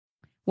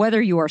Whether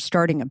you are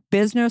starting a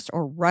business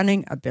or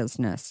running a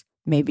business,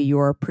 maybe you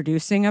are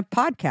producing a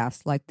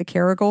podcast like The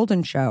Kara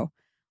Golden Show.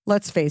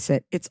 Let's face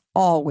it, it's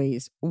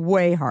always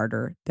way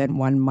harder than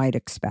one might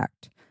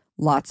expect.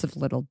 Lots of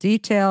little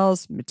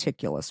details,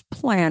 meticulous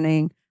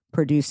planning,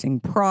 producing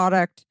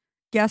product,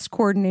 guest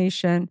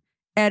coordination,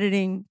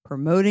 editing,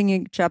 promoting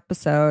each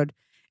episode.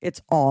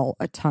 It's all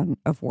a ton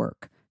of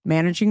work.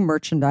 Managing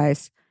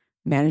merchandise,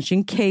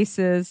 managing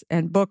cases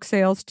and book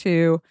sales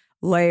too,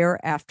 layer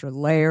after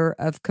layer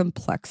of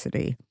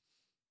complexity.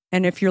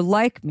 And if you're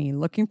like me,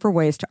 looking for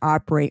ways to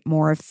operate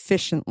more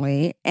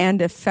efficiently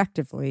and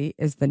effectively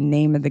is the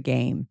name of the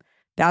game.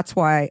 That's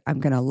why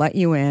I'm going to let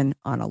you in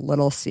on a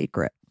little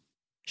secret.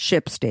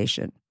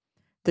 ShipStation,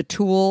 the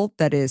tool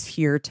that is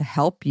here to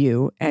help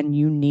you, and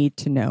you need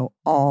to know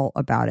all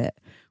about it.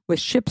 With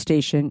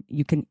ShipStation,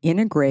 you can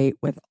integrate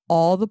with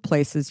all the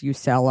places you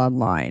sell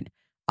online,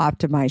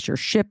 optimize your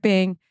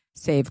shipping,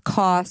 save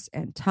costs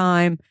and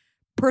time.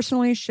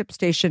 Personally,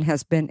 ShipStation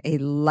has been a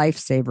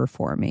lifesaver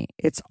for me.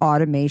 Its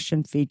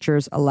automation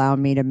features allow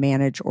me to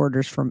manage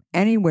orders from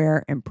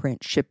anywhere and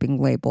print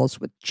shipping labels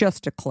with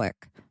just a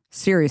click.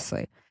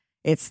 Seriously,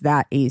 it's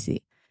that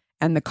easy.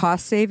 And the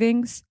cost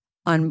savings?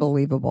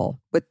 Unbelievable.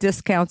 With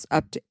discounts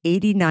up to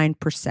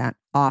 89%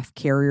 off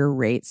carrier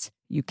rates,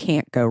 you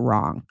can't go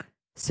wrong.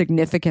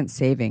 Significant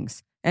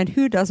savings. And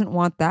who doesn't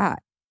want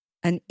that?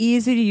 An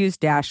easy-to-use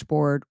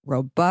dashboard,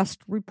 robust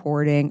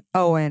reporting.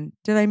 Oh, and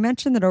did I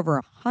mention that over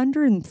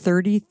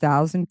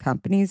 130,000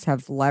 companies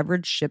have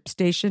leveraged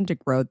ShipStation to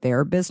grow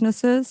their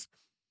businesses?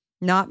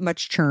 Not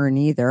much churn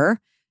either.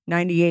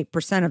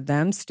 98% of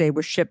them stay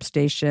with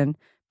ShipStation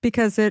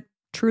because it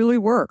truly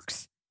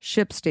works.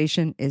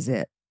 ShipStation is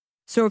it.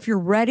 So if you're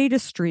ready to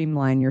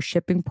streamline your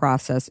shipping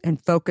process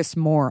and focus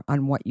more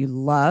on what you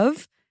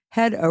love,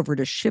 head over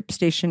to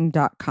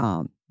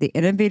ShipStation.com. The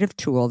innovative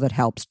tool that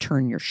helps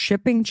turn your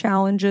shipping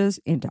challenges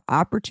into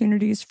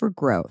opportunities for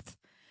growth.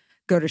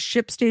 Go to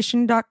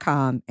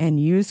ShipStation.com and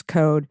use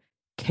code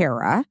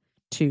KARA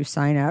to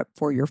sign up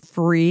for your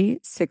free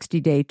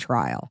 60-day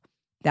trial.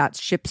 That's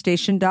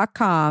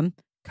ShipStation.com,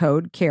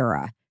 code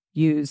KARA.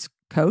 Use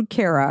code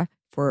KARA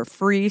for a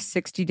free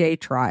 60-day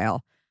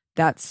trial.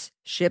 That's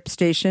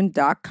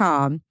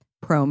ShipStation.com,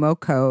 promo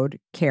code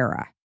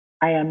KARA.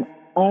 I am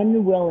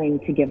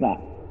unwilling to give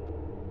up.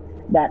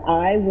 That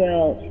I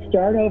will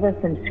start over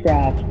from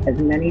scratch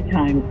as many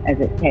times as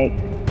it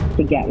takes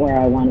to get where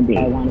I want to be.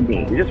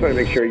 You just want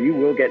to make sure you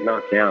will get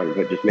knocked down,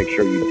 but just make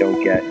sure you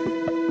don't get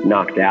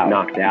knocked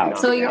out.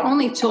 So your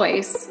only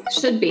choice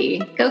should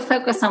be go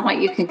focus on what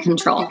you can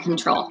control.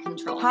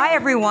 Hi,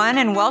 everyone,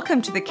 and welcome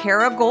to the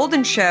Kara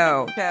Golden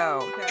Show.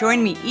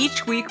 Join me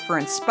each week for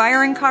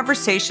inspiring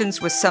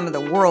conversations with some of the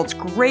world's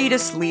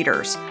greatest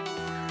leaders.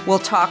 We'll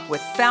talk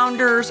with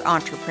founders,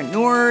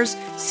 entrepreneurs,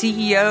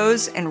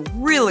 CEOs, and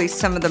really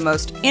some of the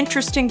most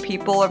interesting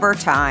people of our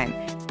time.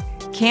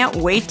 Can't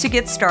wait to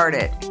get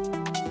started.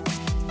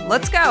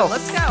 Let's go.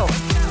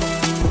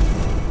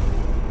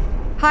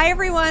 Hi,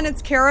 everyone.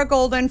 It's Kara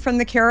Golden from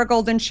The Kara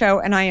Golden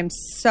Show, and I am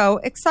so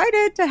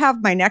excited to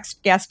have my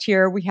next guest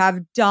here. We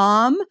have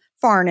Dom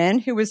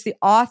Farnan, who is the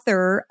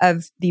author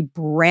of the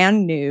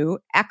brand new,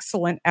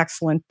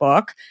 excellent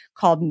book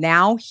called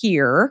Now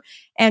Here.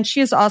 And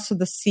she is also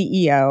the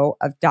CEO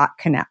of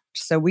DotConnect.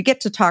 So we get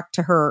to talk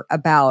to her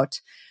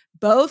about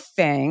both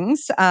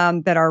things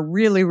that are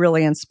really,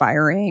 really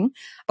inspiring.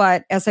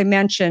 But as I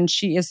mentioned,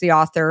 she is the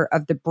author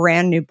of the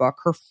brand new book,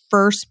 her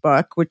first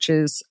book, which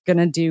is going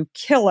to do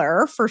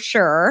killer for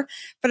sure.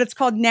 But it's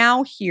called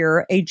Now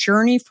Here, A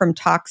Journey from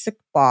Toxic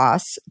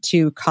Boss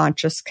to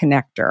Conscious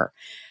Connector.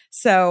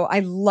 So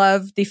I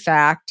love the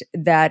fact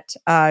that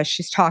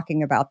she's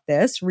talking about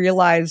this,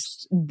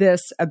 realized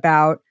this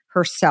about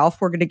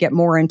herself. We're going to get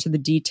more into the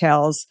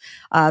details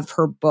of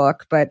her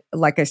book. But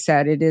like I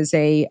said, it is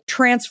a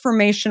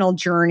transformational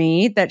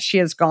journey that she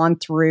has gone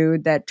through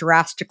that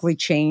drastically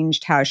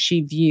changed how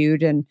she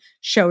viewed and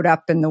showed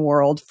up in the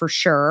world for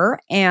sure.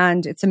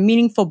 And it's a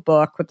meaningful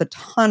book with a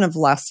ton of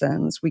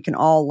lessons we can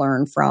all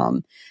learn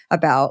from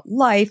about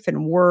life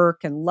and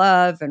work and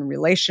love and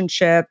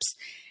relationships.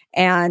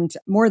 And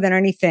more than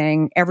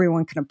anything,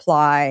 everyone can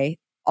apply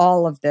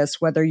all of this,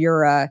 whether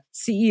you're a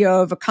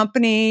CEO of a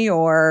company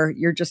or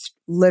you're just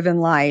living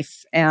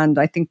life. And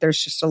I think there's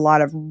just a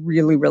lot of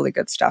really, really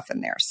good stuff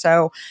in there.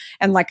 So,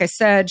 and like I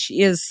said,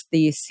 she is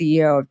the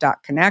CEO of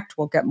DotConnect.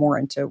 We'll get more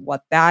into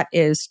what that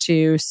is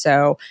too.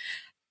 So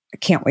I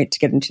can't wait to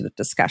get into the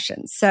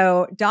discussion.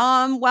 So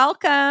Dom,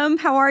 welcome.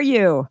 How are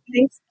you?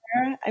 Thanks,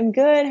 Sarah. I'm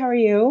good. How are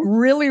you?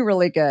 Really,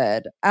 really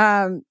good.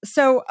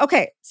 So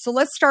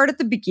let's start at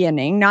the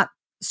beginning, not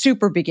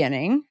super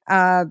beginning,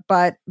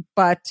 but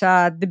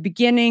the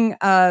beginning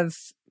of,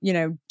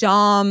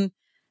 Dom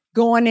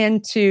going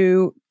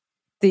into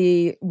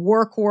the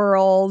work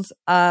world.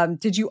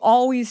 Did you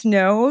always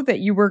know that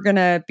you were going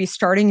to be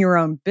starting your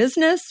own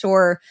business?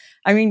 Or,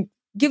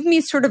 give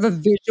me sort of a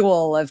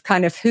visual of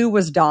kind of who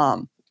was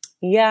Dom.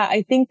 Yeah,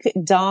 I think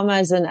Dom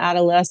as an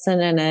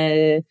adolescent and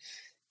a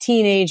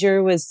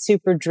teenager was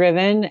super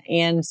driven.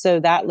 And so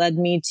that led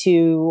me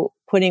to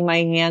putting my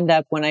hand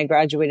up when I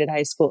graduated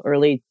high school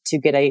early to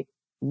get a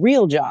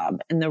real job.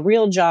 And the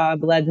real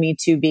job led me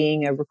to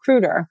being a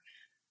recruiter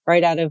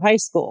right out of high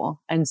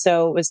school. And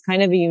so it was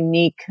kind of a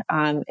unique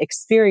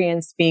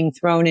experience being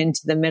thrown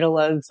into the middle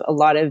of a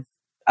lot of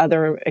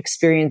other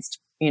experienced,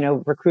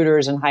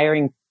 recruiters and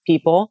hiring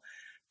people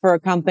for a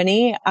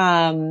company.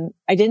 I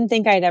didn't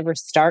think I'd ever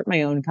start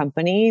my own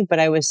company, but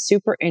I was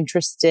super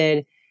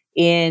interested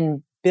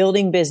in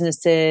building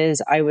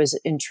businesses. I was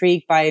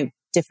intrigued by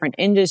different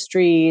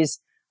industries.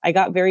 I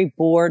got very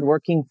bored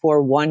working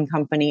for one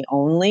company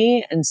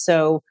only. And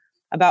so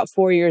about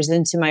 4 years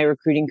into my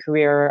recruiting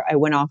career, I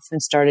went off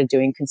and started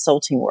doing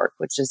consulting work,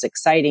 which is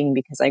exciting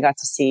because I got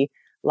to see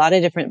a lot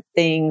of different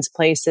things,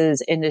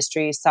 places,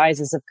 industries,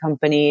 sizes of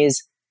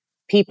companies,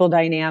 people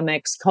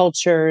dynamics,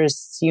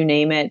 cultures, you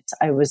name it.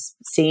 I was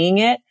seeing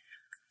it.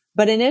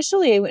 But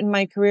initially in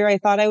my career, I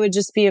thought I would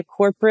just be a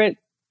corporate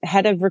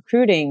head of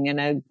recruiting in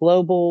a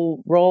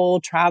global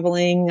role,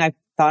 traveling. I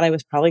thought I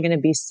was probably going to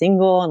be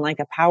single and like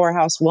a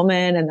powerhouse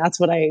woman. And that's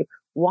what I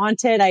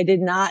wanted. I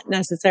did not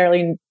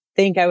necessarily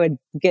think I would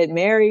get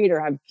married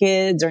or have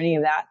kids or any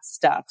of that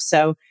stuff.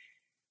 So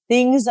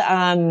things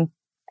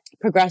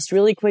progressed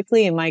really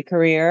quickly in my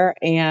career.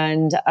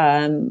 And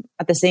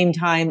at the same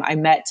time, I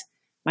met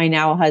my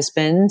now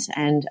husband,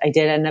 and I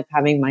did end up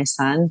having my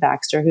son,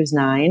 Baxter, who's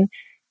 9.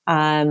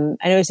 And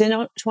it was in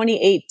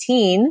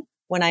 2018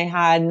 when I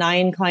had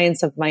 9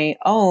 clients of my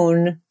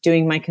own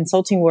doing my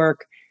consulting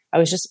work. I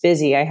was just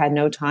busy. I had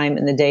no time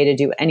in the day to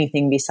do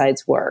anything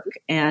besides work.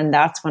 And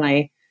that's when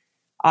I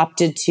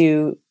opted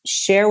to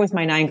share with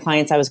my 9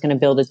 clients I was going to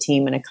build a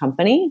team and a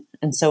company.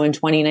 And so in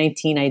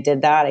 2019, I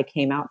did that. I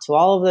came out to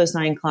all of those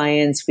 9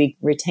 clients. We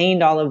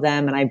retained all of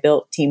them, and I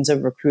built teams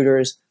of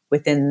recruiters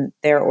within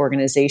their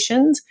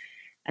organizations.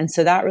 And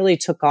so that really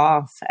took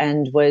off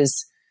and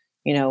was,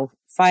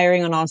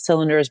 firing on all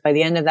cylinders. By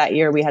the end of that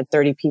year, we had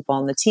 30 people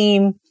on the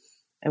team,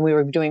 and we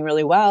were doing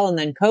really well. And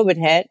then COVID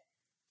hit,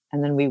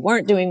 and then we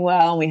weren't doing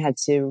well, and we had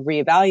to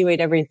reevaluate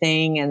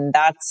everything. And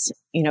that's,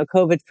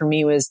 COVID for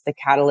me was the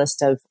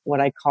catalyst of what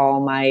I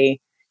call my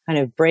kind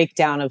of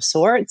breakdown of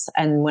sorts.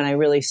 And when I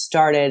really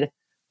started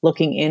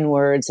looking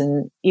inwards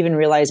and even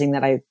realizing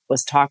that I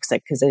was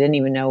toxic, because I didn't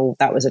even know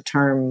that was a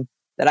term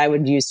that I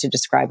would use to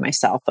describe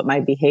myself, but my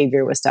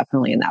behavior was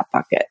definitely in that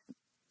bucket.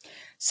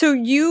 So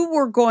you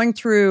were going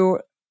through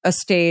a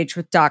stage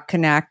with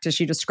DotConnect, as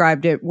you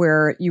described it,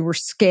 where you were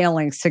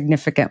scaling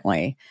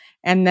significantly,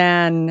 and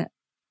then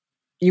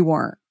you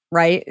weren't,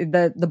 right?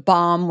 The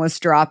bomb was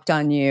dropped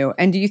on you.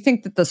 And do you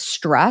think that the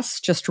stress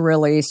just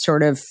really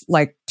sort of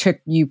like took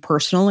you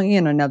personally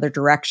in another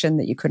direction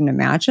that you couldn't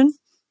imagine?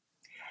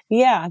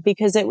 Yeah,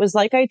 because it was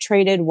like I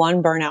traded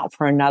one burnout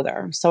for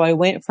another. So I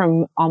went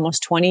from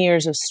almost 20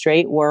 years of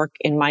straight work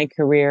in my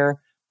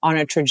career on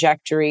a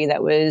trajectory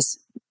that was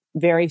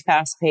very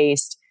fast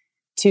paced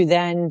to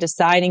then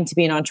deciding to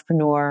be an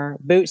entrepreneur,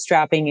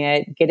 bootstrapping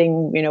it,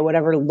 getting,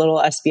 whatever little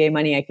SBA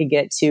money I could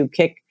get to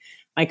kick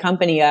my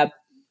company up,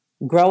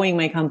 growing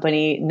my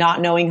company,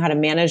 not knowing how to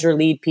manage or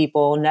lead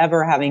people,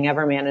 never having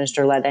ever managed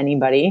or led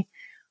anybody.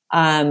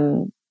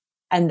 And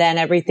then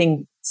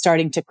everything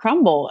starting to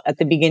crumble at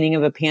the beginning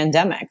of a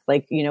pandemic.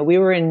 Like, we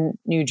were in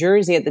New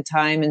Jersey at the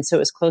time, and so it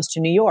was close to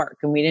New York,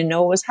 and we didn't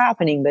know what was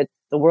happening, but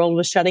the world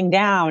was shutting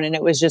down, and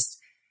it was just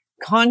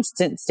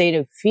constant state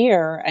of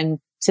fear. And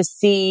to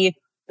see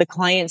the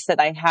clients that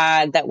I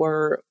had that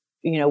were,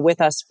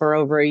 with us for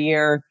over a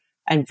year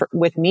and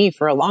with me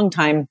for a long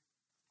time,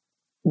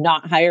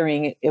 not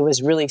hiring, it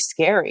was really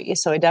scary.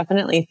 So I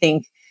definitely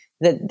think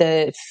that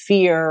the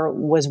fear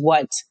was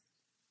what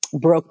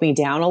broke me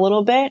down a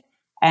little bit.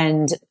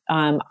 And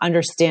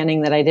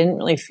understanding that I didn't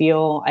really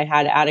feel I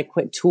had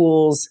adequate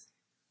tools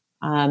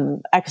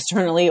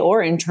externally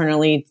or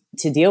internally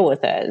to deal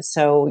with it.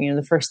 So,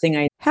 the first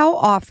thing How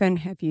often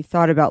have you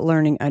thought about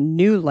learning a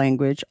new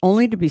language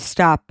only to be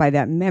stopped by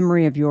that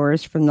memory of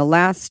yours from the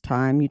last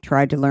time you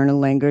tried to learn a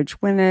language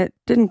when it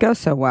didn't go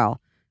so well?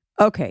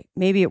 Okay,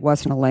 maybe it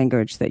wasn't a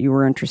language that you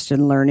were interested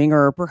in learning,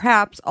 or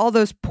perhaps all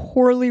those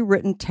poorly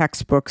written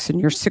textbooks in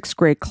your 6th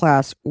grade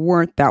class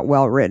weren't that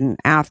well written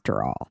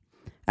after all.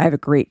 I have a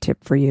great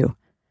tip for you.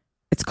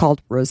 It's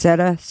called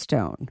Rosetta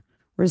Stone.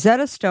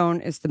 Rosetta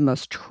Stone is the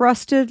most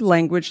trusted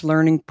language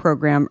learning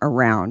program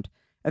around,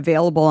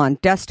 available on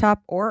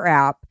desktop or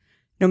app,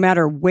 no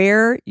matter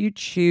where you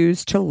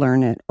choose to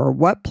learn it or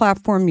what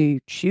platform you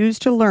choose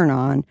to learn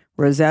on.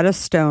 Rosetta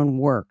Stone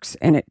works,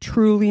 and it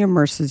truly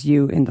immerses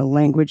you in the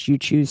language you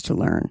choose to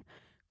learn,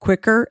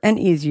 quicker and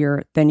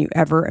easier than you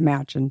ever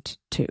imagined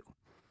to.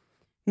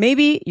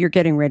 Maybe you're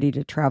getting ready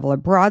to travel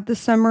abroad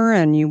this summer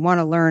and you want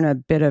to learn a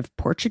bit of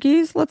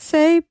Portuguese, let's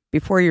say,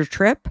 before your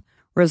trip.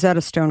 Rosetta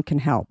Stone can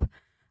help.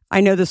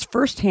 I know this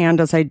firsthand,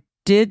 as I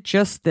did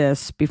just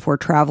this before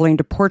traveling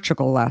to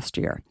Portugal last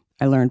year.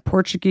 I learned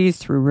Portuguese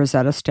through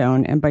Rosetta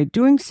Stone, and by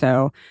doing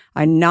so,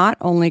 I not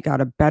only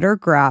got a better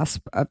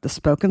grasp of the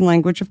spoken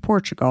language of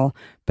Portugal,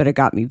 but it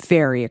got me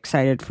very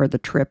excited for the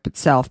trip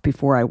itself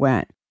before I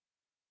went.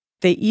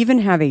 They even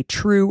have a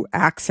true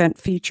accent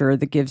feature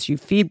that gives you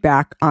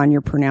feedback on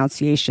your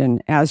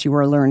pronunciation as you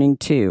are learning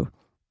too.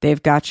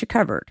 They've got you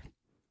covered.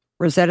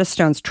 Rosetta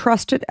Stone's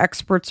trusted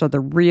experts are the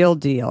real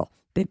deal.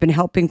 They've been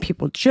helping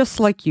people just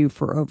like you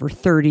for over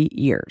 30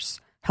 years,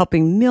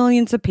 helping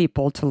millions of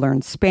people to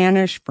learn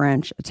Spanish,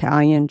 French,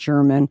 Italian,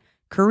 German,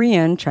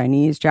 Korean,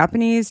 Chinese,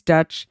 Japanese,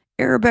 Dutch,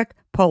 Arabic,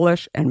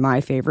 Polish, and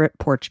my favorite,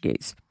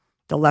 Portuguese.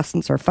 The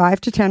lessons are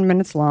 5 to 10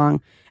 minutes long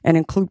and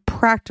include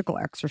practical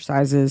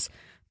exercises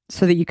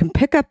so that you can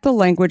pick up the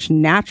language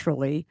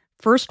naturally,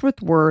 first with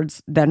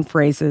words, then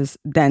phrases,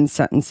 then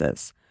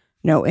sentences.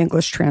 No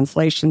English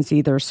translations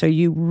either, so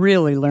you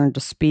really learn to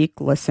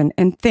speak, listen,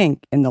 and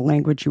think in the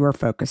language you are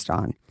focused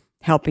on,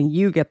 helping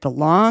you get the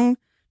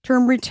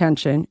long-term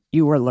retention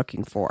you are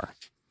looking for.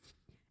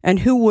 And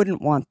who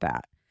wouldn't want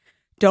that?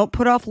 Don't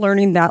put off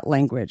learning that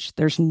language.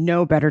 There's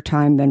no better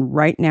time than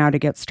right now to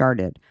get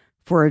started.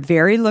 For a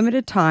very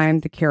limited time,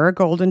 the Kara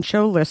Golden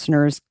Show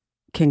listeners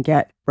can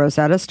get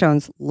Rosetta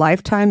Stone's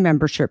lifetime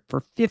membership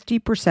for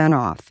 50%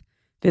 off.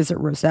 Visit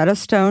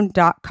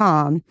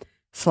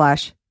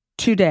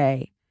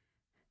rosettastone.com/today.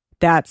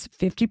 That's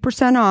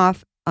 50%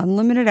 off,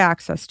 unlimited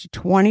access to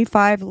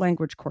 25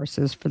 language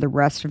courses for the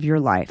rest of your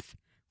life.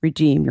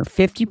 Redeem your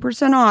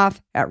 50% off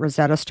at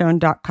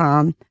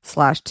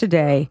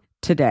rosettastone.com/today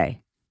today.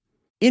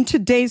 In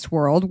today's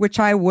world, which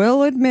I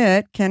will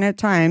admit can at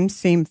times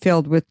seem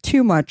filled with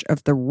too much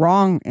of the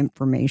wrong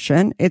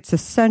information, it's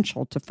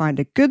essential to find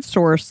a good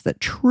source that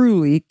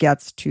truly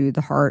gets to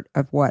the heart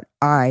of what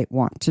I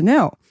want to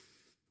know.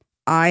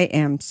 I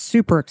am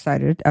super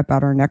excited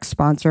about our next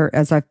sponsor,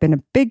 as I've been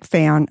a big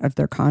fan of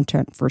their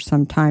content for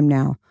some time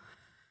now.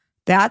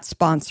 That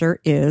sponsor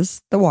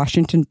is The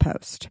Washington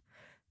Post.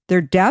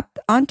 Their depth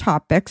on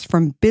topics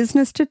from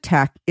business to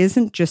tech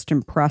isn't just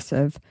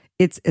impressive,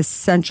 it's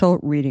essential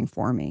reading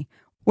for me.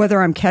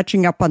 Whether I'm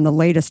catching up on the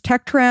latest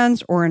tech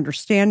trends or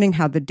understanding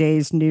how the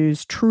day's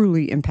news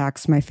truly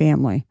impacts my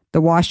family, The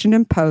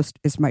Washington Post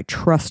is my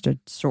trusted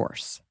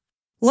source.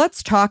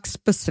 Let's talk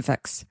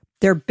specifics.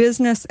 Their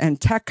business and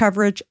tech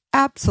coverage,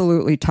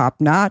 absolutely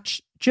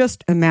top-notch.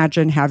 Just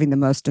imagine having the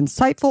most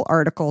insightful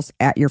articles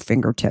at your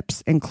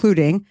fingertips,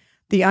 including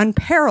the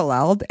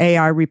unparalleled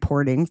AI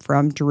reporting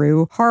from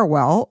Drew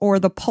Harwell or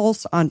the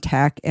pulse on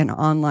tech and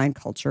online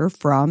culture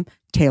from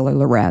Taylor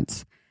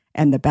Lorenz.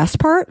 And the best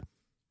part?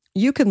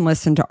 You can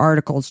listen to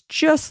articles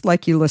just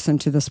like you listen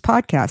to this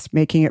podcast,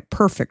 making it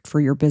perfect for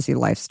your busy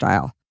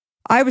lifestyle.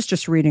 I was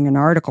just reading an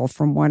article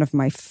from one of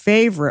my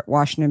favorite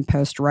Washington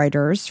Post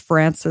writers,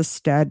 Frances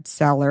Stead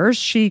Sellers.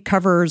 She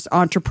covers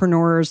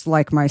entrepreneurs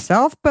like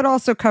myself, but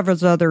also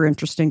covers other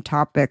interesting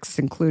topics,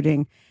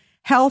 including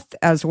health,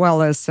 as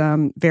well as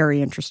some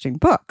very interesting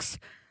books.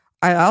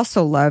 I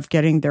also love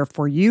getting their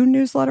For You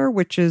newsletter,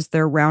 which is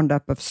their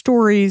roundup of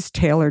stories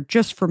tailored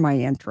just for my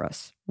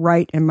interests,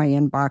 right in my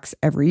inbox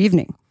every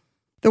evening.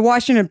 The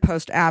Washington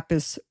Post app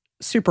is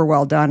super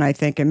well done, I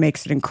think. It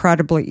makes it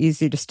incredibly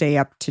easy to stay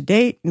up to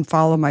date and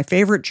follow my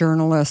favorite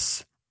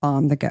journalists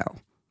on the go.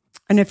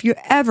 And if you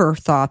ever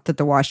thought that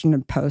the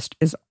Washington Post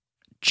is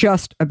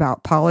just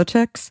about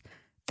politics,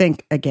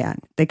 think again.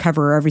 They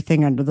cover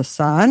everything under the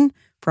sun,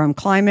 from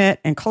climate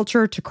and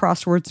culture to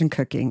crosswords and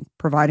cooking,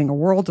 providing a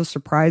world of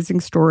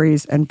surprising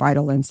stories and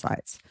vital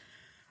insights.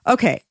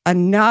 Okay,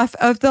 enough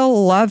of the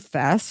love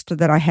fest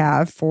that I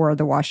have for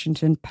the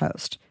Washington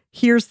Post.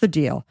 Here's the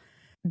deal.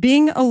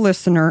 Being a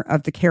listener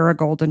of the Kara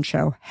Golden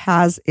Show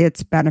has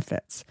its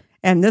benefits,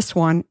 and this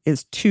one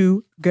is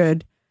too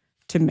good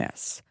to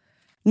miss.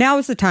 Now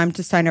is the time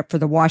to sign up for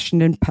the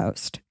Washington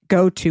Post.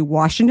 Go to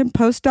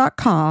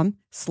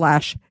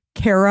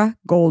washingtonpost.com/Kara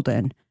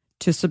Golden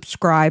to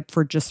subscribe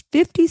for just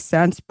 50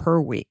 cents per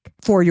week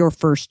for your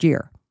first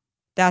year.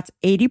 That's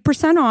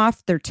 80%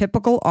 off their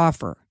typical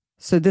offer.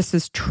 So this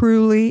is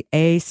truly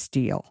a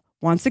steal.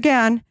 Once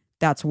again,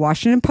 that's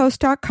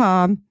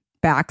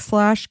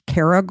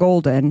washingtonpost.com/Kara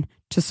Golden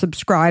to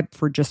subscribe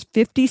for just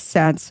 50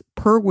 cents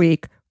per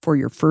week for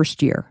your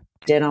first year.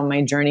 Did on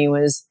my journey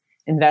was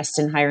invest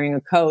in hiring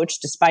a coach,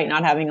 despite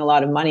not having a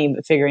lot of money,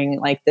 but figuring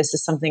like this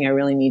is something I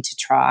really need to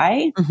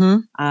try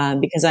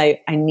because I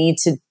need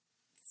to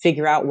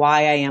figure out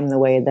why I am the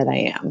way that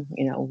I am,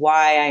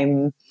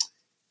 why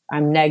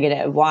I'm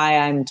negative, why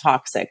I'm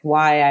toxic,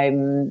 why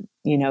I'm,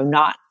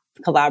 not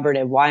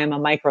collaborative, why I'm a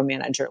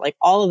micromanager, like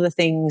all of the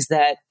things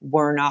that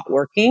were not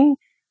working.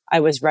 I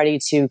was ready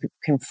to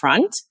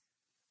confront,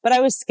 but I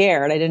was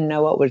scared. I didn't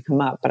know what would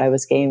come up, but I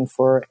was game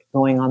for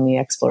going on the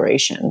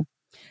exploration.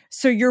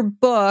 So your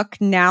book,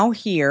 Now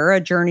Here,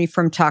 A Journey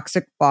from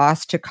Toxic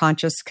Boss to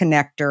Conscious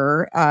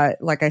Connector,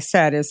 like I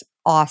said, is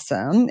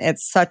awesome.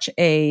 It's such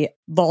a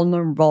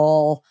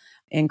vulnerable,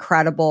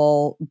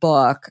 incredible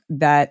book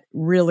that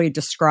really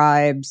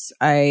describes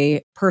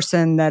a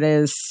person that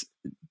is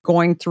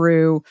going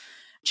through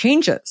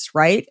changes,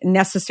 right?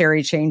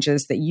 Necessary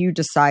changes that you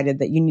decided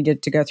that you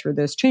needed to go through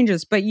those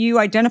changes, but you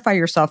identify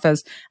yourself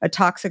as a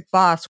toxic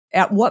boss.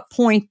 At what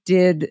point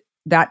did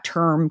that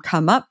term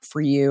come up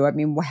for you? I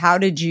mean, how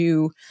did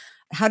you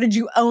How did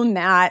you own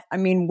that? I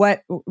mean,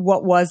 what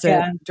was it?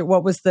 Yeah.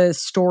 What was the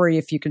story,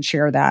 if you could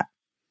share that?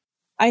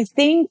 I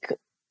think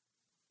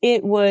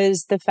it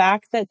was the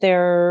fact that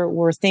there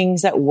were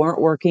things that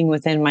weren't working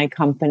within my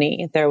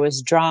company. There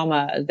was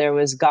drama, there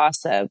was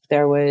gossip,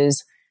 there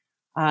was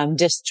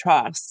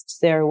distrust,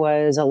 there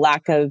was a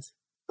lack of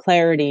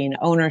clarity and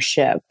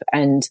ownership.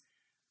 And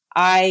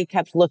I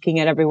kept looking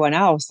at everyone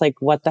else like,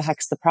 what the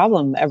heck's the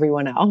problem?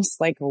 Everyone else,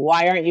 like,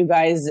 why aren't you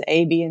guys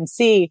A, B, and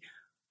C?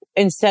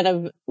 Instead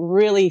of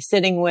really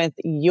sitting with,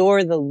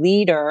 you're the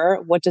leader.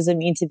 What does it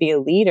mean to be a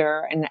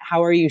leader? And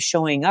how are you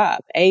showing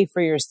up? A,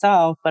 for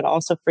yourself, but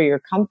also for your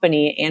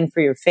company and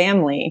for your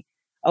family.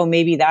 Oh,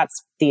 maybe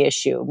that's the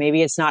issue.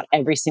 Maybe it's not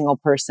every single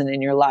person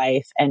in your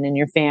life and in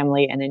your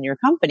family and in your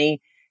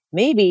company.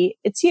 Maybe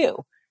it's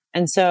you.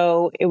 And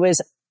so it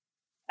was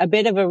a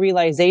bit of a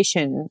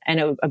realization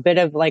and a bit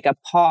of like a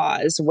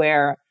pause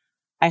where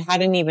I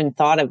hadn't even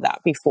thought of that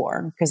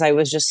before because I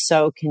was just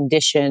so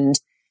conditioned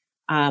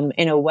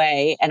in a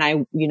way. And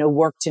I,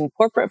 worked in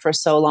corporate for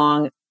so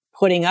long,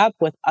 putting up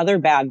with other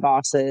bad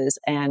bosses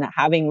and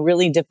having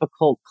really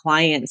difficult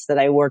clients that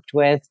I worked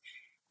with.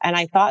 And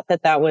I thought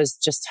that was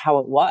just how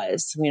it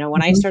was.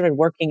 When I started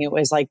working, it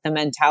was like the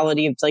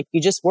mentality of like, you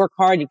just work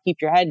hard, you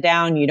keep your head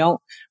down, you don't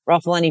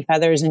ruffle any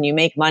feathers and you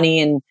make money.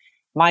 And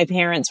my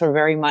parents were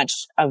very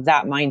much of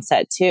that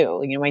mindset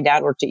too. My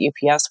dad worked at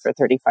UPS for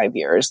 35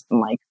 years and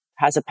like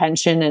has a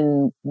pension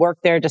and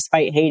worked there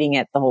despite hating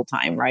it the whole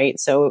time. Right.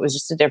 So it was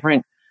just a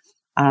different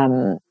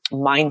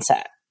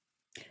mindset.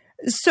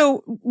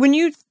 So when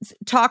you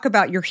talk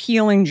about your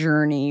healing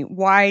journey,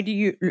 why do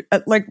you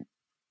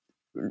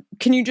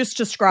can you just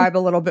describe a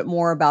little bit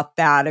more about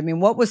that? I mean,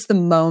 what was the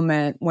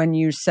moment when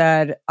you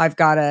said, I've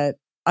got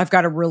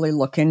to really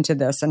look into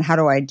this, and how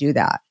do I do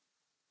that?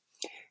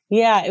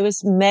 Yeah, it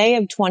was May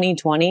of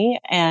 2020,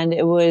 and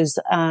it was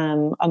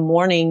a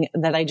morning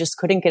that I just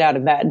couldn't get out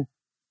of bed.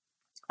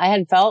 I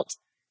had felt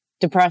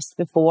depressed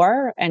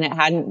before, and it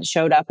hadn't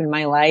showed up in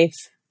my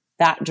life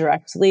that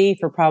directly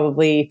for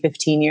probably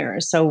 15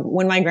 years. So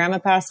when my grandma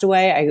passed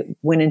away, I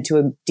went into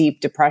a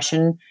deep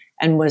depression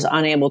and was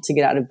unable to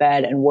get out of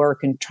bed and work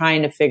and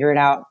trying to figure it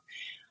out.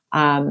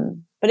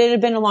 But it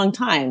had been a long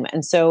time.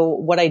 And so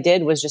what I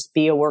did was just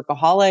be a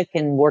workaholic,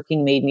 and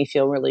working made me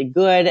feel really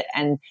good.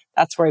 And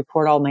that's where I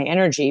poured all my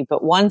energy.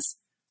 But once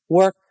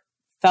work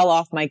fell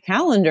off my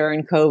calendar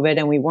in COVID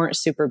and we weren't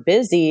super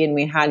busy and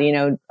we had,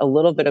 a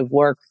little bit of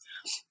work,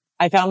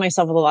 I found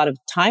myself with a lot of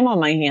time on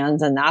my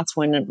hands. And that's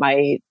when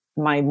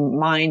my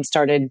mind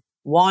started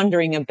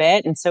wandering a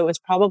bit. And so it was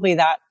probably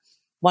that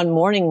one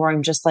morning where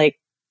I'm just like,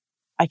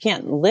 I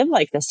can't live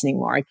like this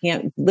anymore. I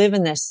can't live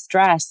in this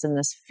stress and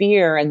this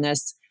fear and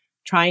this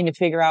trying to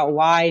figure out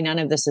why none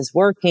of this is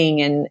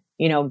working. And,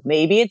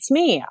 maybe it's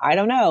me. I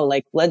don't know.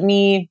 Like, let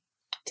me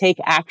take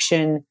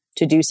action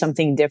to do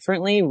something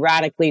differently,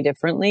 radically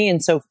differently.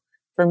 And so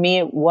for me,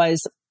 it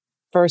was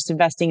first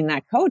investing in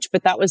that coach,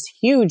 but that was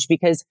huge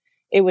because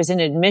it was an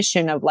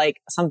admission of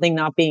like something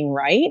not being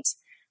right.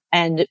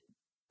 And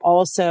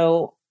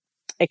also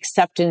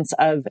acceptance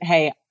of,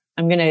 hey,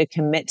 I'm going to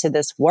commit to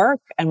this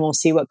work and we'll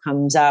see what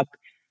comes up.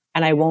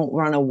 And I won't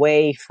run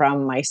away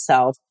from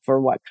myself for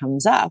what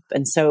comes up.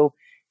 And so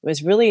it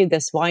was really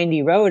this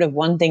windy road of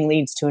one thing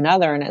leads to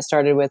another. And it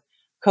started with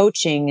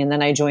coaching. And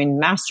then I joined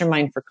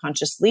Mastermind for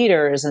Conscious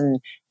Leaders. And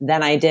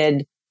then I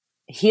did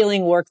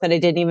healing work that I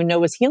didn't even know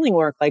was healing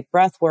work, like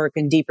breath work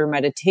and deeper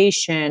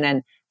meditation.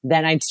 And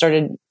then I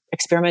started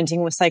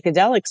experimenting with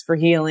psychedelics for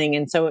healing.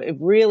 And so it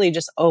really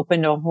just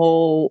opened a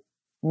whole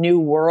new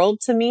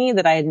world to me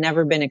that I had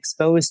never been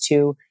exposed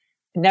to.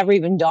 It never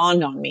even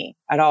dawned on me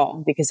at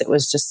all because it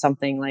was just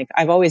something like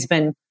I've always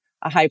been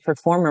a high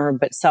performer,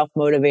 but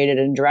self-motivated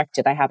and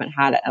directed. I haven't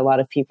had a lot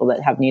of people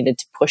that have needed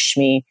to push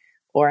me,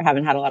 or I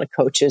haven't had a lot of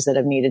coaches that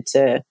have needed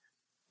to,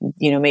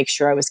 make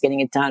sure I was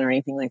getting it done or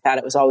anything like that.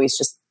 It was always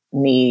just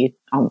me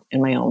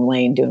in my own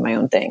lane, doing my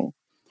own thing.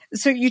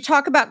 So you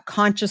talk about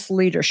conscious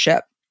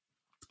leadership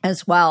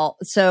as well.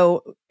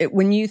 So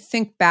when you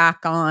think back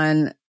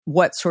on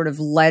what sort of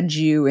led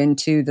you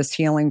into this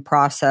healing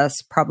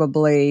process,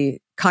 probably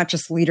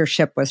conscious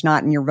leadership was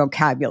not in your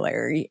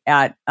vocabulary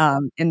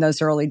in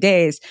those early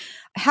days.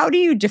 How do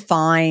you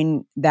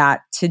define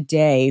that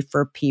today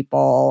for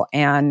people,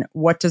 and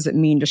what does it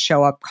mean to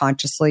show up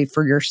consciously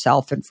for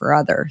yourself and for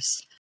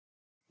others?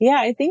 Yeah,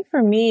 I think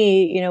for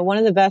me, one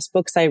of the best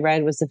books I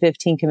read was The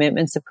 15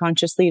 Commitments of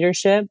Conscious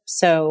Leadership.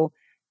 So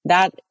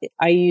that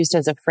I used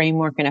as a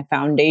framework and a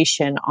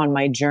foundation on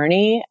my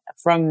journey.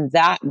 From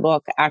that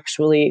book,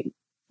 actually,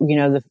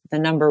 the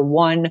number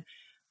one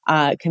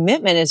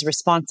commitment is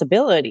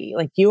responsibility.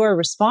 Like, you are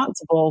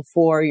responsible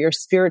for your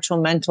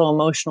spiritual, mental,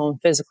 emotional,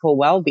 and physical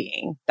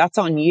well-being. That's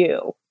on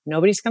you.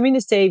 Nobody's coming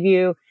to save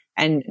you,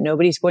 and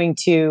nobody's going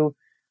to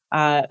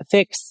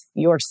fix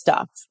your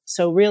stuff.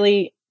 So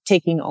really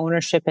taking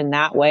ownership in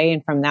that way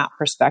and from that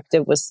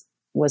perspective was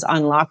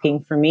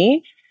unlocking for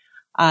me.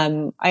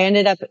 I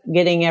ended up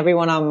getting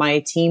everyone on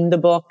my team the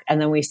book,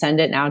 and then we send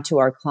it now to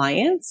our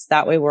clients.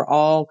 That way we're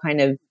all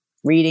kind of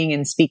reading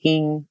and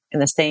speaking in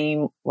the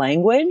same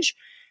language.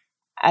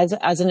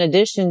 as an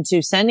addition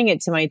to sending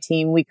it to my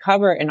team, we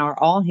cover it in our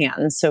all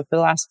hands. So for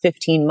the last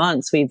 15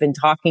 months, we've been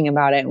talking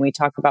about it, and we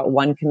talk about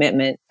one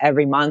commitment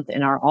every month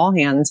in our all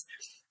hands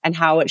and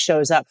how it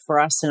shows up for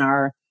us in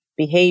our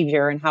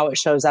behavior and how it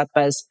shows up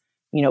as,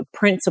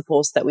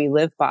 principles that we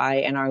live by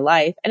in our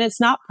life. And it's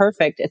not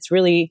perfect. It's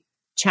really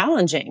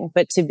challenging,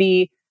 but to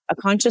be a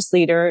conscious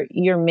leader,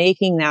 you're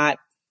making that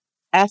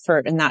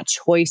effort and that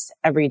choice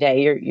every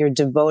day. You're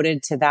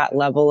devoted to that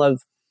level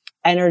of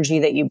energy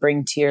that you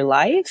bring to your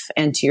life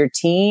and to your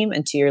team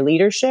and to your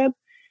leadership.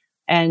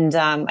 And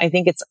I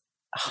think it's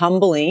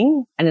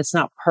humbling and it's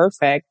not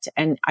perfect.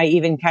 And I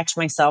even catch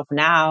myself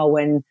now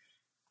when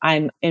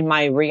I'm in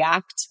my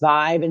react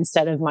vibe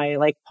instead of my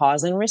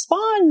pause and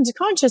respond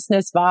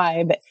consciousness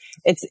vibe.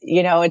 It's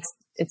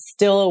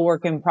still a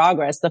work in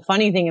progress. The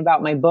funny thing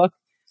about my book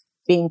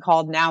being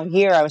called Now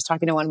Here, I was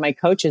talking to one of my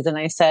coaches and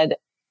I said,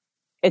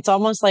 it's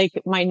almost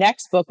like my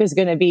next book is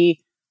going to be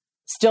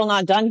still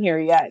not done here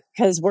yet,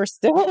 because we're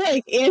still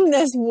in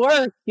this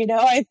work.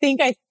 I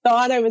think I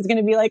thought I was going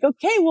to be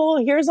okay, well,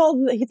 here's all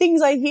the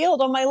things I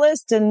healed on my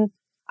list and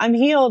I'm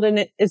healed.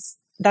 And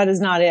that is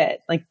not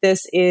it.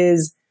 This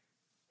is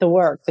the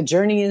work. The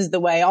journey is the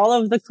way. All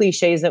of the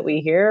cliches that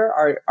we hear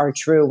are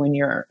true when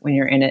you're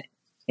in it,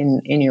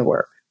 in your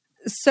work.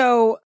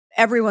 So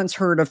everyone's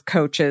heard of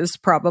coaches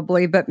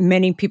probably, but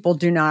many people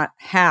do not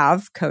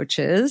have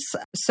coaches.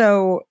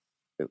 So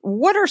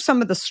what are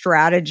some of the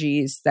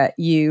strategies that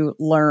you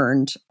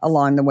learned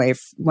along the way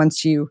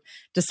once you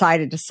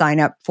decided to sign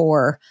up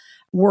for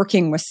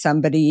working with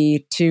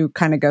somebody to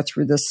kind of go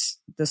through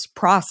this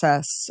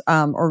process,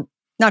 or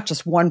not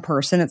just one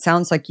person? It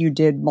sounds like you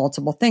did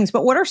multiple things,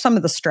 but what are some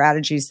of the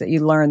strategies that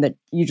you learned that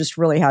you just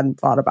really hadn't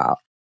thought about?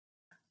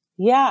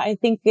 Yeah, I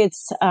think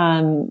it's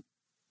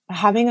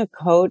having a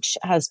coach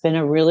has been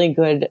a really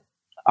good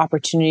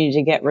opportunity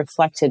to get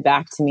reflected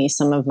back to me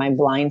some of my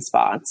blind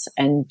spots,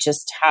 and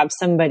just have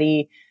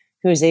somebody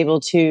who's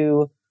able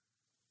to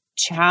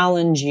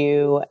challenge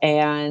you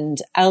and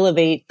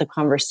elevate the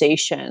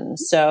conversation.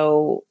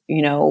 So,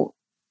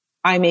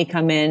 I may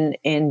come in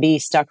and be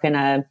stuck in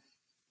a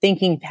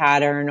thinking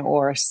pattern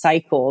or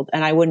cycled,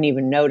 and I wouldn't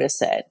even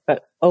notice it.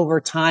 But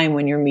over time,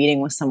 when you're meeting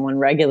with someone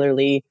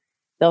regularly,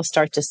 they'll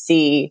start to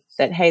see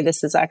that, hey,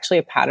 this is actually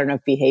a pattern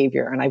of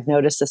behavior. And I've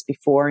noticed this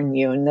before in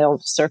you, and they'll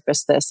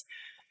surface this,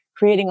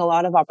 creating a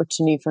lot of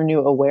opportunity for new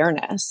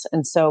awareness.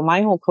 And so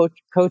my whole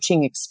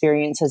coaching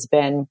experience has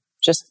been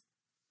just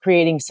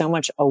creating so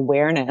much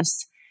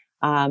awareness,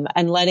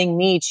 and letting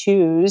me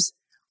choose,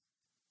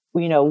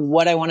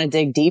 what I want to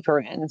dig deeper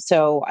in.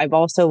 So I've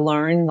also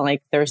learned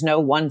there's no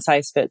one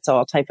size fits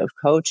all type of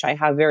coach. I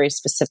have very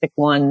specific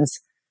ones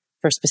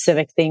for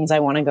specific things I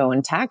want to go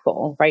and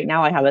tackle. Right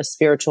now I have a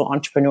spiritual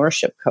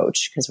entrepreneurship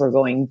coach because we're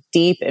going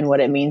deep in what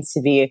it means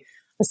to be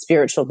a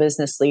spiritual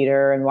business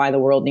leader and why the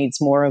world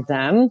needs more of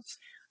them.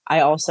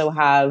 I also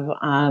have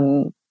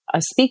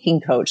a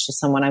speaking coach, to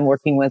someone I'm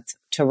working with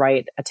to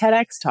write a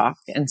TEDx talk.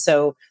 And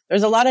so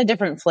there's a lot of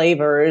different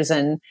flavors,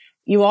 and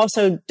you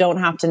also don't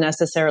have to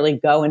necessarily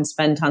go and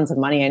spend tons of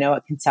money. I know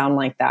it can sound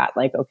like that,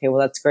 okay, well,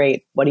 that's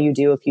great. What do you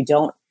do if you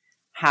don't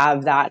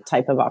have that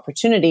type of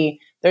opportunity?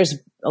 There's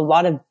a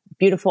lot of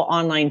beautiful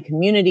online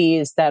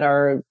communities that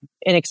are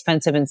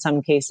inexpensive, in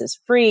some cases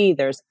free.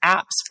 There's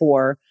apps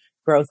for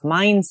growth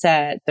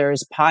mindset.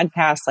 There's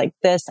podcasts like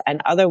this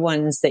and other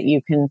ones that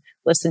you can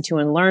listen to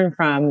and learn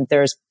from.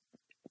 There's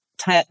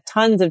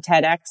tons of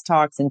TEDx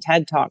talks and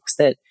TED Talks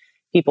that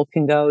people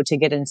can go to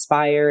get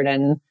inspired.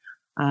 And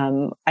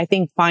I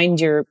think find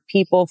your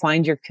people,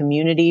 find your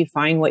community,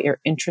 find what you're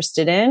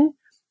interested in,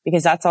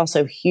 because that's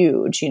also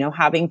huge.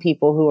 Having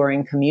people who are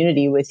in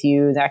community with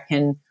you that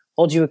can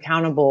hold you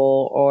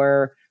accountable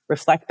or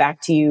reflect back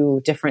to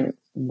you different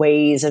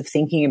ways of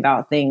thinking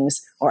about things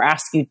or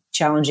ask you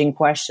challenging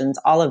questions,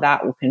 all of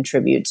that will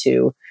contribute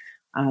to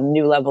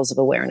new levels of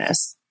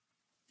awareness.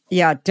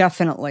 Yeah,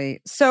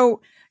 definitely.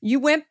 So you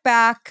went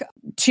back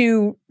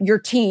to your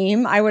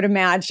team, I would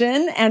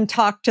imagine, and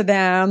talked to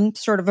them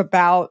sort of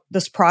about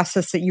this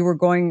process that you were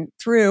going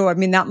through. I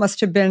mean, that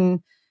must have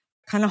been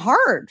kind of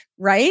hard,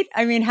 right?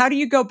 I mean, how do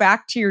you go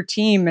back to your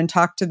team and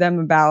talk to them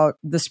about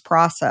this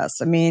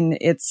process? I mean,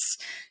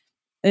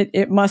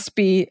 it must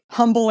be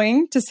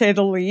humbling, to say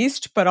the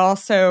least, but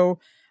also,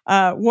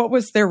 what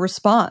was their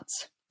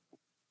response?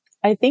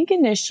 I think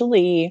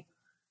initially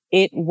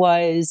it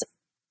was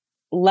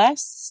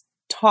less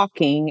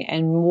talking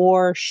and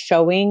more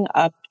showing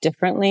up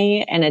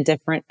differently and a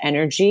different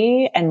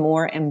energy, and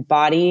more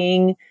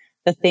embodying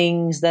the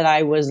things that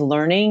I was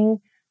learning,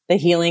 the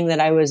healing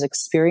that I was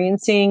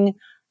experiencing,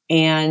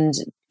 and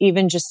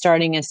even just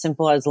starting as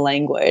simple as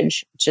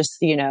language. Just,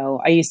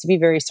 I used to be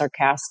very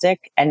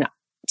sarcastic, and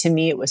to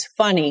me it was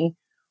funny,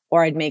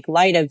 or I'd make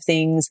light of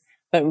things,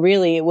 but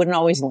really it wouldn't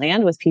always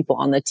land with people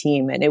on the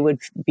team, and it would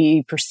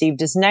be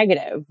perceived as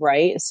negative,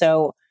 right?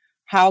 So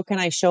how can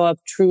I show up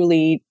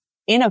truly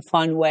in a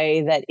fun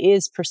way that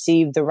is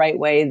perceived the right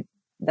way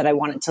that I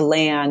want it to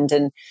land?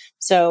 And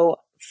so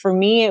for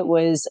me, it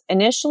was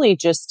initially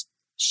just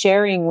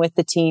sharing with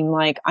the team,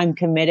 I'm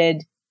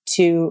committed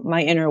to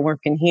my inner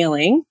work and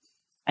healing.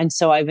 And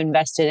so I've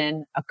invested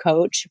in a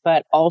coach,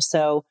 but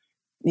also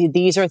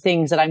these are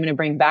things that I'm going to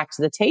bring back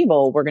to the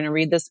table. We're going to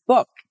read this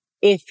book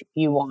if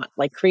you want,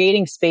 like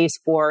creating space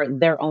for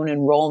their own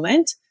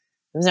enrollment.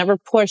 It was never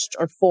pushed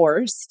or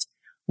forced,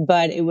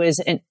 but it was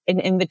an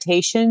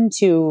invitation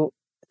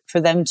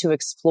for them to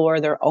explore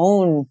their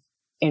own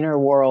inner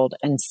world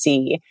and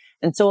see.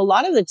 And so a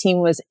lot of the team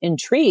was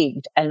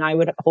intrigued, and I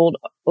would hold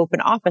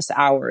open office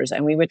hours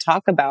and we would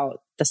talk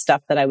about the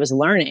stuff that I was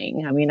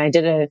learning. I mean, I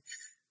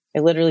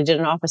literally did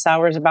an office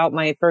hours about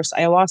my first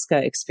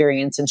ayahuasca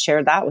experience and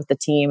shared that with the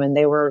team. And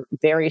they were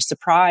very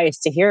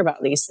surprised to hear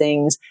about these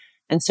things.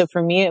 And so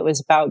for me, it was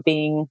about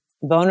being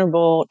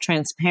vulnerable,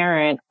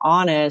 transparent,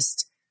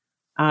 honest,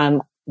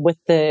 with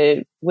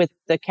the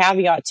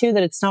caveat too,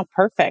 that it's not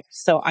perfect.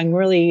 So I'm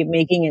really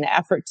making an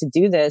effort to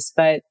do this.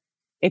 But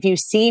if you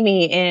see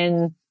me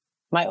in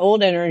my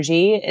old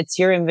energy, it's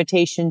your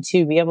invitation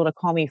to be able to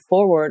call me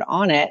forward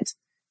on it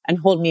and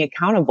hold me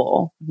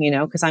accountable,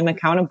 because I'm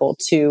accountable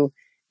to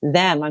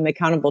them. I'm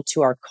accountable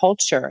to our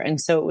culture.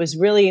 And so it was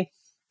really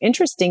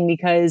interesting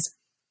because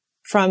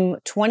from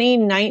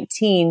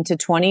 2019 to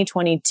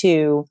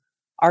 2022,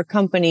 our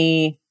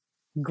company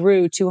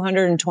grew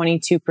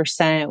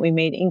 222%. We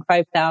made Inc.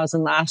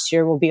 5000 last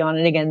year. We'll be on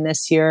it again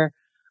this year.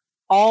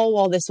 All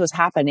while this was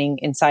happening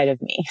inside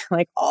of me.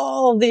 Like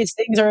all of these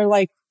things are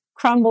like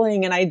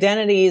crumbling, and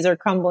identities are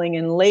crumbling,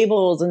 and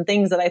labels and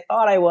things that I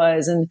thought I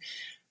was, and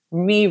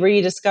me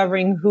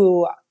rediscovering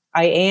who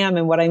I am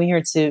and what I'm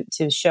here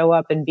to show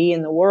up and be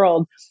in the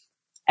world.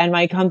 And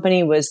my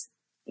company was,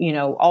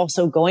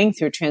 also going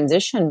through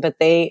transition, but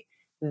they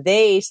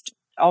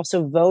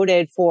also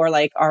voted for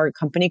like our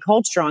company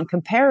culture on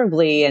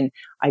Comparably. And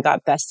I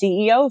got best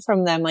CEO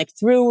from them, like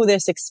through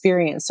this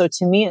experience. So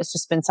to me, it's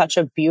just been such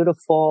a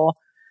beautiful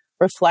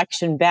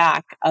reflection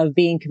back of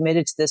being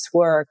committed to this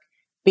work,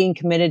 being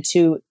committed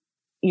to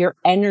your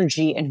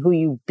energy and who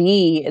you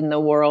be in the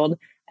world.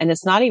 And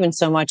it's not even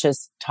so much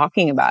as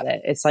talking about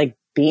it. It's like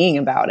being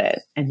about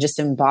it and just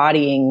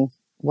embodying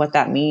what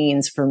that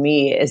means for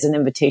me is an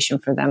invitation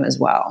for them as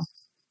well.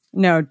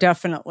 No,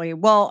 definitely.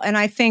 Well, and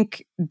I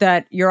think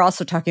that you're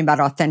also talking about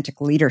authentic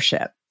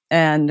leadership,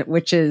 and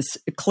which is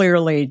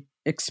clearly,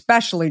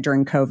 especially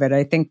during COVID,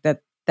 I think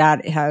that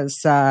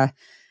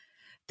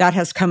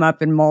has come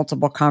up in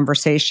multiple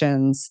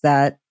conversations,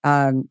 that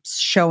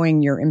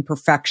showing your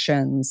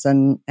imperfections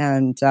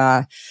and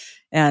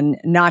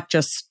not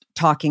just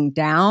talking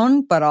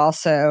down, but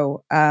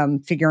also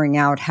figuring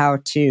out how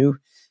to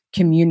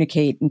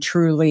communicate and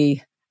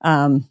truly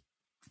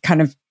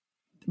kind of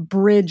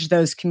bridge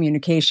those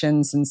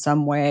communications in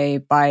some way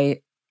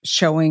by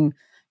showing,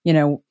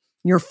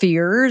 your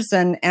fears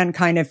and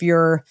kind of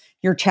your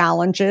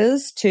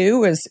challenges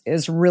too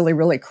is really,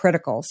 really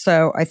critical.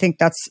 So I think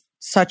that's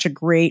such a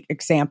great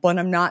example. And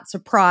I'm not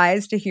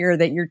surprised to hear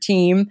that your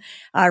team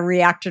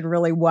reacted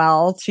really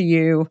well to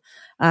you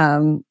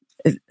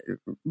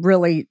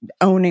really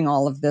owning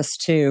all of this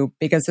too,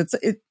 because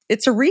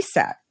it's a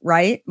reset,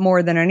 right?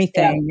 More than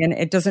anything. Yeah. And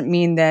it doesn't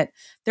mean that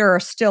there are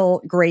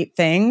still great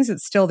things.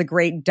 It's still the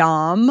great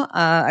Dom.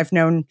 I've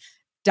known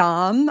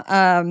Dom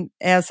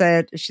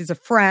she's a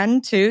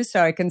friend too.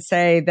 So I can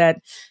say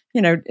that,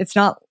 it's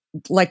not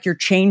like you're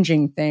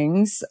changing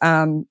things.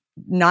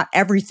 Not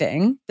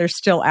everything. There's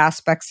still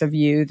aspects of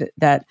you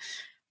that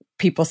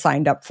people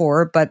signed up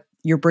for, but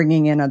you're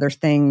bringing in other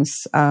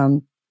things,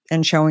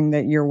 and showing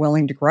that you're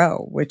willing to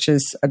grow, which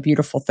is a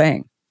beautiful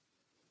thing.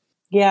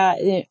 Yeah,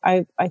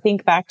 I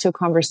think back to a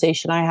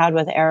conversation I had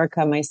with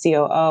Erica, my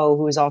COO,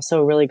 who is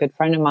also a really good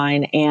friend of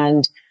mine.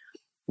 And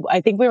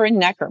I think we were in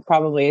Necker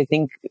probably. I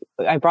think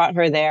I brought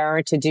her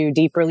there to do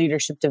deeper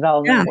leadership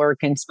development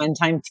work and spend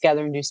time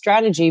together and do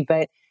strategy.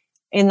 But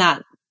in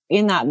that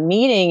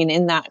meeting and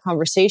in that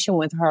conversation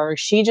with her,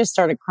 she just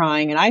started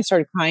crying and I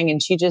started crying.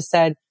 And she just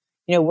said,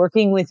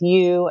 working with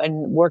you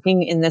and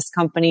working in this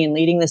company and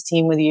leading this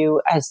team with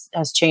you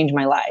has changed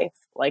my life.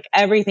 Like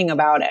everything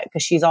about it.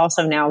 Because she's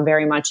also now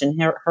very much in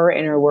her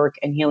inner work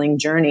and healing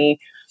journey,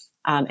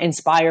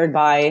 inspired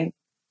by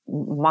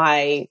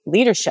my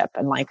leadership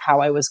and like how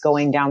I was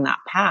going down that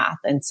path.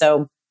 And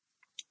so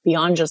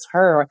beyond just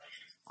her,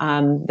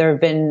 there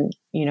have been,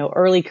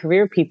 early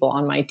career people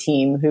on my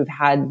team who've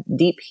had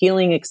deep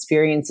healing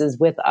experiences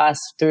with us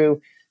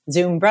through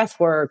Zoom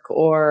breathwork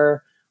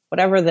or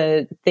whatever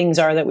the things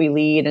are that we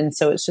lead. And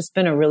so it's just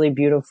been a really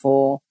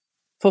beautiful,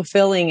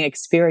 fulfilling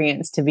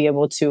experience to be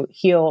able to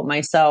heal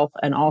myself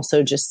and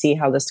also just see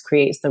how this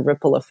creates the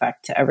ripple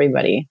effect to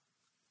everybody.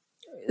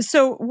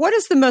 So what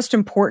is the most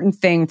important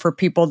thing for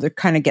people to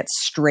kind of get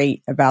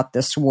straight about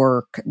this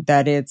work?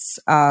 That it's,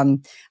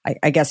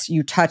 I guess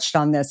you touched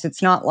on this.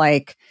 It's not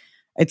like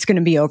it's going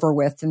to be over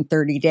with in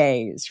 30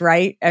 days,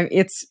 right?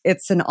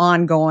 It's an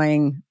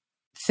ongoing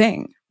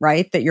thing,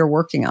 right? That you're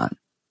working on.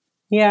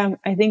 Yeah,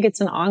 I think it's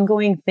an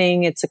ongoing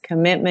thing. It's a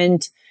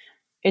commitment.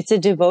 It's a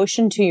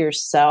devotion to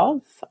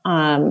yourself.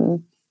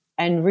 And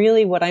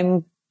really what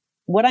I'm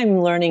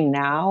learning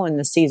now in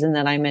the season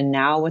that I'm in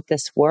now with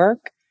this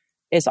work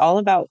is all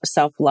about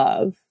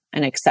self-love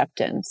and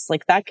acceptance.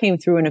 Like that came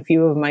through in a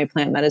few of my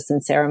plant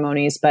medicine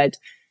ceremonies, but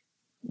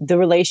the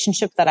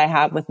relationship that I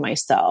have with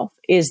myself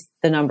is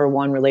the number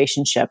one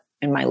relationship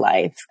in my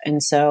life.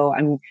 And so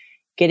I'm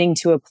getting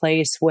to a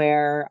place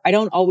where I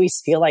don't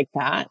always feel like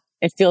that.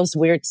 It feels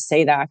weird to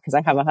say that because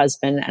I have a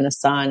husband and a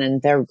son,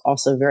 and they're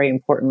also very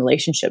important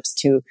relationships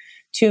to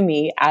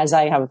me as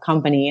I have a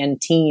company and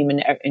team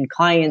and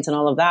clients and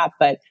all of that.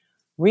 But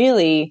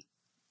really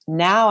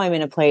now I'm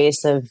in a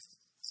place of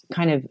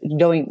kind of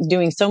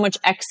doing so much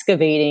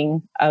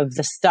excavating of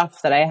the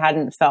stuff that I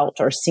hadn't felt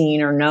or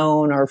seen or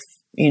known or,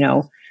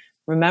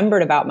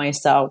 remembered about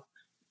myself,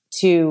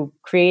 to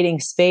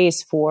creating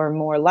space for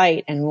more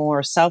light and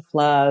more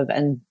self-love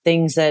and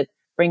things that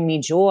bring me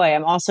joy.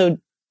 I'm also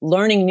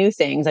learning new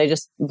things. I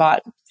just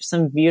bought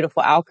some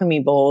beautiful alchemy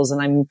bowls,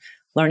 and I'm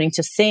learning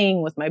to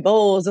sing with my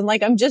bowls. And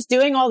I'm just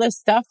doing all this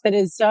stuff that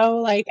is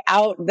so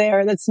out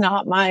there. That's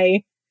not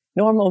my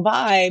normal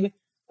vibe,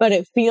 but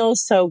it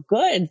feels so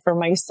good for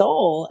my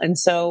soul. And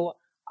so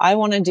I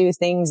want to do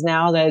things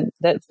now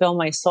that fill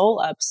my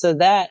soul up, so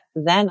that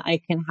then I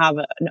can have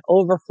an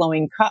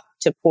overflowing cup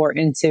to pour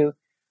into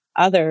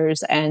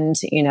others and,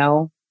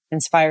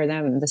 inspire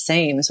them the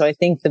same. So I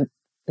think the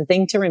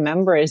thing to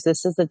remember is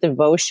this is a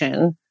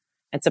devotion.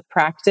 It's a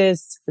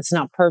practice. It's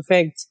not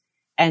perfect.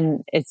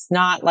 And it's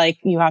not like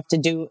you have to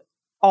do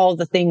all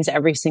the things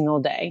every single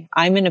day.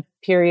 I'm in a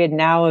period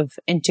now of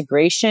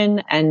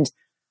integration, and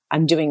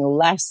I'm doing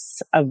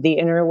less of the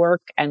inner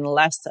work and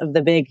less of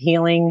the big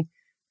healing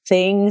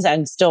things,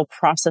 and still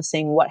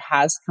processing what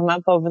has come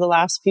up over the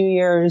last few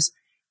years.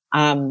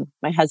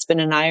 My husband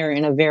and I are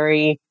in a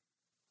very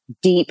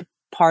deep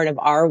part of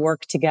our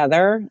work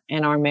together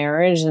in our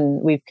marriage,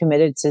 and we've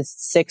committed to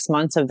 6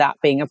 months of that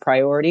being a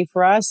priority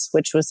for us,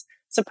 which was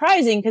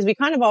surprising because we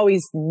kind of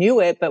always knew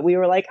it, but we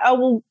were like,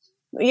 oh,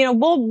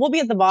 well, we'll be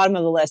at the bottom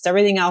of the list.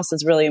 Everything else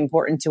is really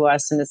important to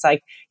us. And it's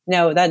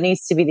no, that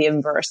needs to be the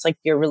inverse.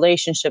 Your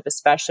relationship,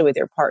 especially with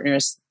your partner,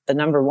 is the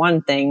number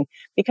one thing,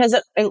 because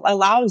it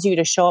allows you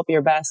to show up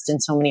your best in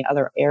so many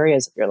other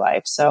areas of your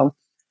life. So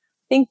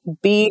I think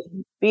be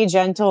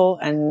gentle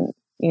and,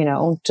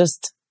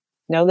 just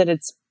know that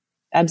it's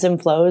ebbs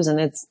and flows, and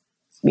it's,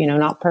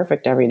 not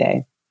perfect every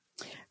day.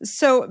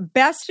 So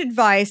best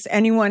advice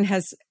anyone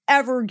has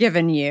ever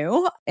given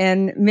you.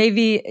 And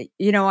maybe,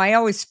 I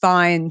always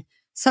find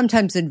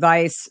sometimes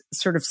advice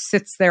sort of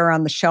sits there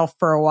on the shelf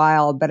for a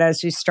while, but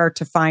as you start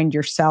to find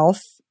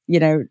yourself,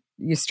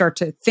 you start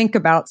to think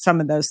about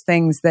some of those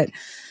things that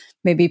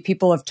maybe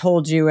people have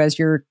told you as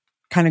you're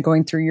kind of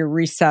going through your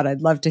reset.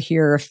 I'd love to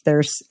hear if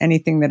there's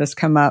anything that has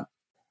come up.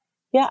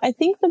 Yeah, I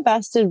think the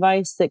best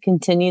advice that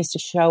continues to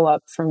show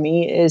up for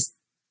me is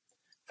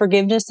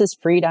forgiveness is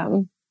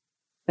freedom.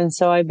 And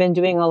so I've been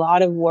doing a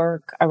lot of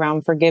work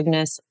around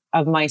forgiveness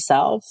of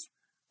myself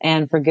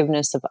and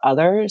forgiveness of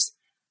others.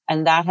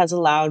 And that has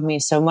allowed me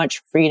so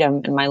much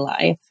freedom in my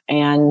life.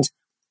 And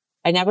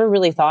I never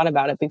really thought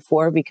about it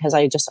before because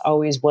I just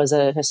always was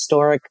a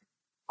historic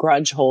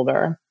grudge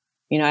holder.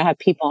 I had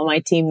people on my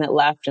team that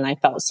left and I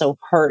felt so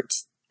hurt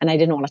and I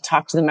didn't want to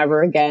talk to them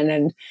ever again.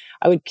 And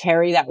I would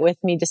carry that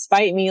with me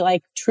despite me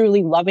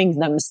truly loving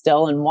them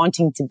still and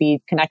wanting to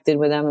be connected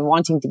with them and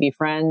wanting to be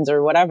friends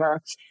or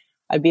whatever.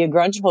 I'd be a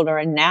grudge holder.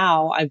 And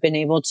now I've been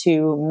able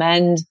to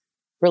mend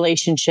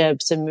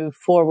relationships and move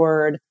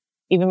forward.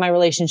 Even my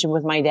relationship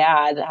with my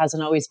dad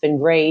hasn't always been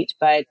great,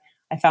 but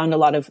I found a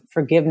lot of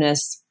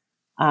forgiveness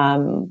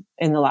in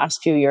the last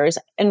few years,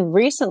 and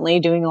recently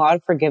doing a lot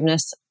of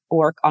forgiveness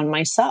work on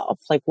myself.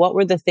 What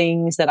were the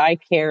things that I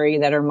carry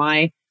that are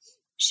my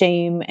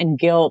shame and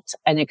guilt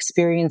and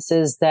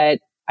experiences that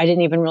I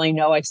didn't even really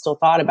know I still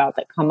thought about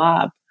that come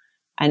up,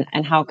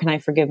 and how can I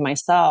forgive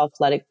myself,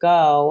 let it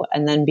go,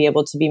 and then be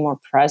able to be more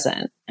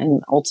present.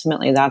 And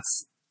ultimately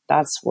that's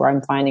where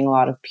I'm finding a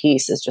lot of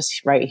peace, is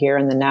just right here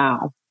in the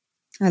now.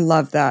 I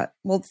love that.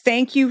 Well,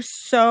 thank you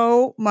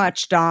so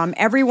much, Dom.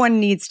 Everyone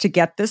needs to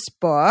get this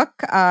book.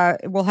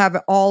 We'll have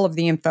all of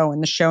the info in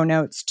the show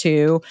notes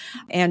too.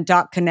 And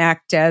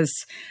DotConnect, as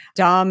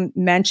Dom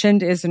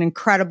mentioned, is an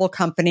incredible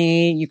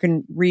company. You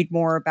can read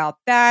more about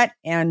that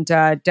and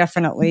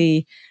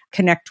definitely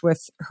connect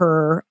with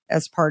her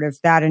as part of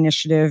that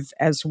initiative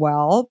as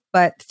well.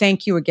 But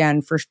thank you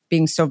again for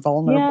being so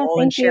vulnerable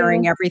and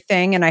sharing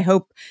everything. And I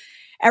hope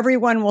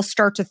everyone will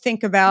start to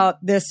think about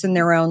this in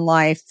their own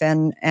life.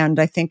 And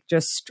I think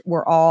just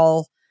we're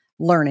all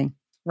learning,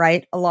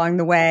 right, along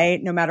the way,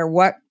 no matter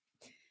what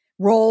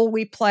role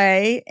we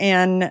play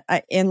in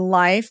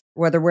life,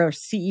 whether we're a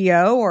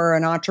CEO or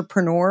an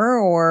entrepreneur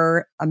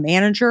or a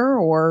manager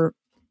or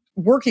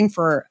working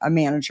for a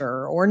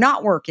manager or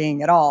not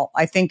working at all.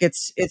 I think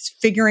it's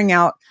figuring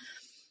out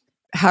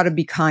how to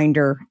be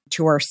kinder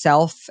to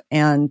ourselves.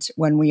 And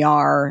when we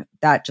are,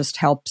 that just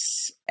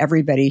helps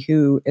everybody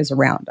who is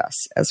around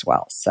us as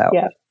well. So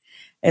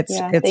it's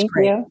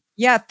great. You.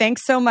 Yeah.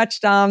 Thanks so much,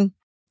 Dom.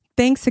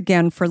 Thanks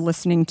again for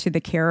listening to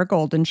The Kara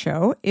Goldin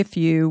Show. If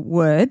you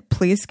would,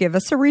 please give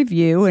us a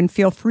review and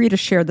feel free to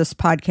share this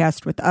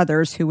podcast with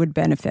others who would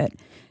benefit.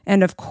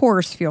 And of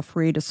course, feel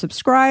free to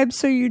subscribe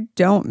so you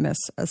don't miss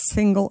a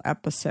single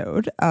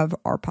episode of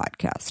our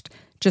podcast.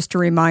 Just a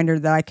reminder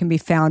that I can be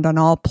found on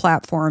all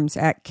platforms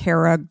at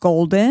Kara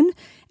Golden.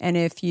 And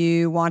if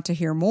you want to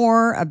hear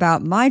more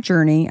about my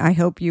journey, I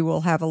hope you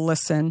will have a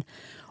listen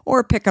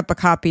or pick up a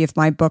copy of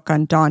my book,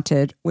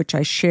 Undaunted, which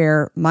I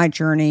share my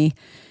journey,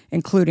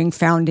 including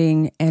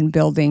founding and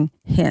building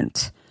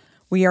Hint.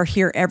 We are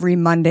here every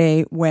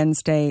Monday,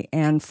 Wednesday,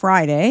 and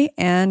Friday.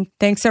 And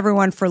thanks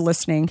everyone for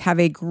listening. Have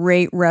a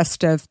great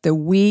rest of the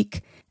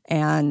week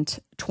and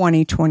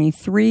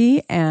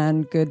 2023,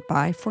 and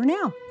goodbye for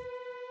now.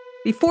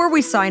 Before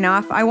we sign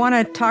off, I want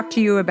to talk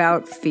to you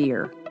about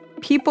fear.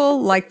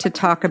 People like to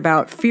talk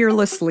about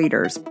fearless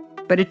leaders,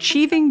 but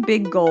achieving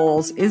big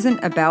goals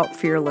isn't about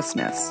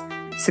fearlessness.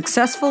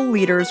 Successful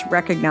leaders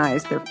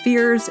recognize their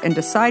fears and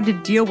decide to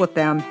deal with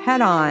them head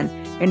on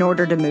in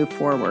order to move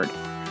forward.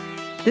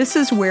 This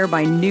is where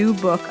my new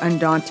book,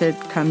 Undaunted,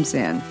 comes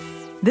in.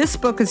 This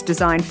book is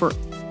designed for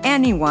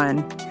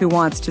anyone who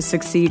wants to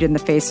succeed in the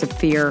face of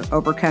fear,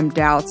 overcome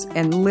doubts,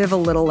 and live a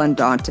little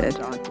undaunted.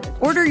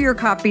 Order your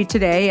copy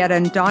today at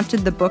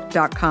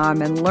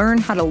undauntedthebook.com and learn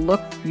how to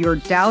look your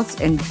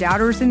doubts and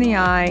doubters in the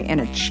eye and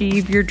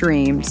achieve your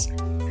dreams.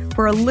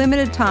 For a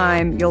limited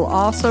time, you'll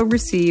also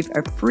receive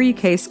a free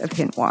case of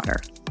Hint water.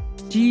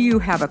 Do you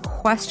have a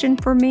question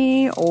for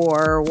me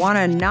or want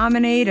to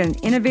nominate an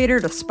innovator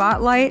to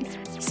spotlight?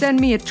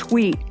 Send me a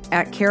tweet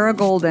at Kara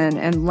Golden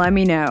and let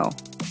me know.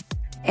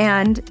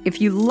 And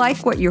if you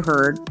like what you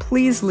heard,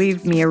 please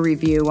leave me a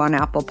review on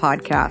Apple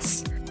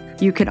Podcasts.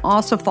 You can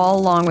also follow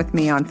along with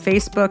me on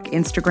Facebook,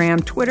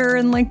 Instagram, Twitter,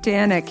 and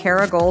LinkedIn at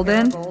Kara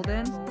Golden.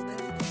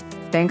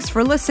 Thanks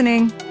for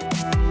listening.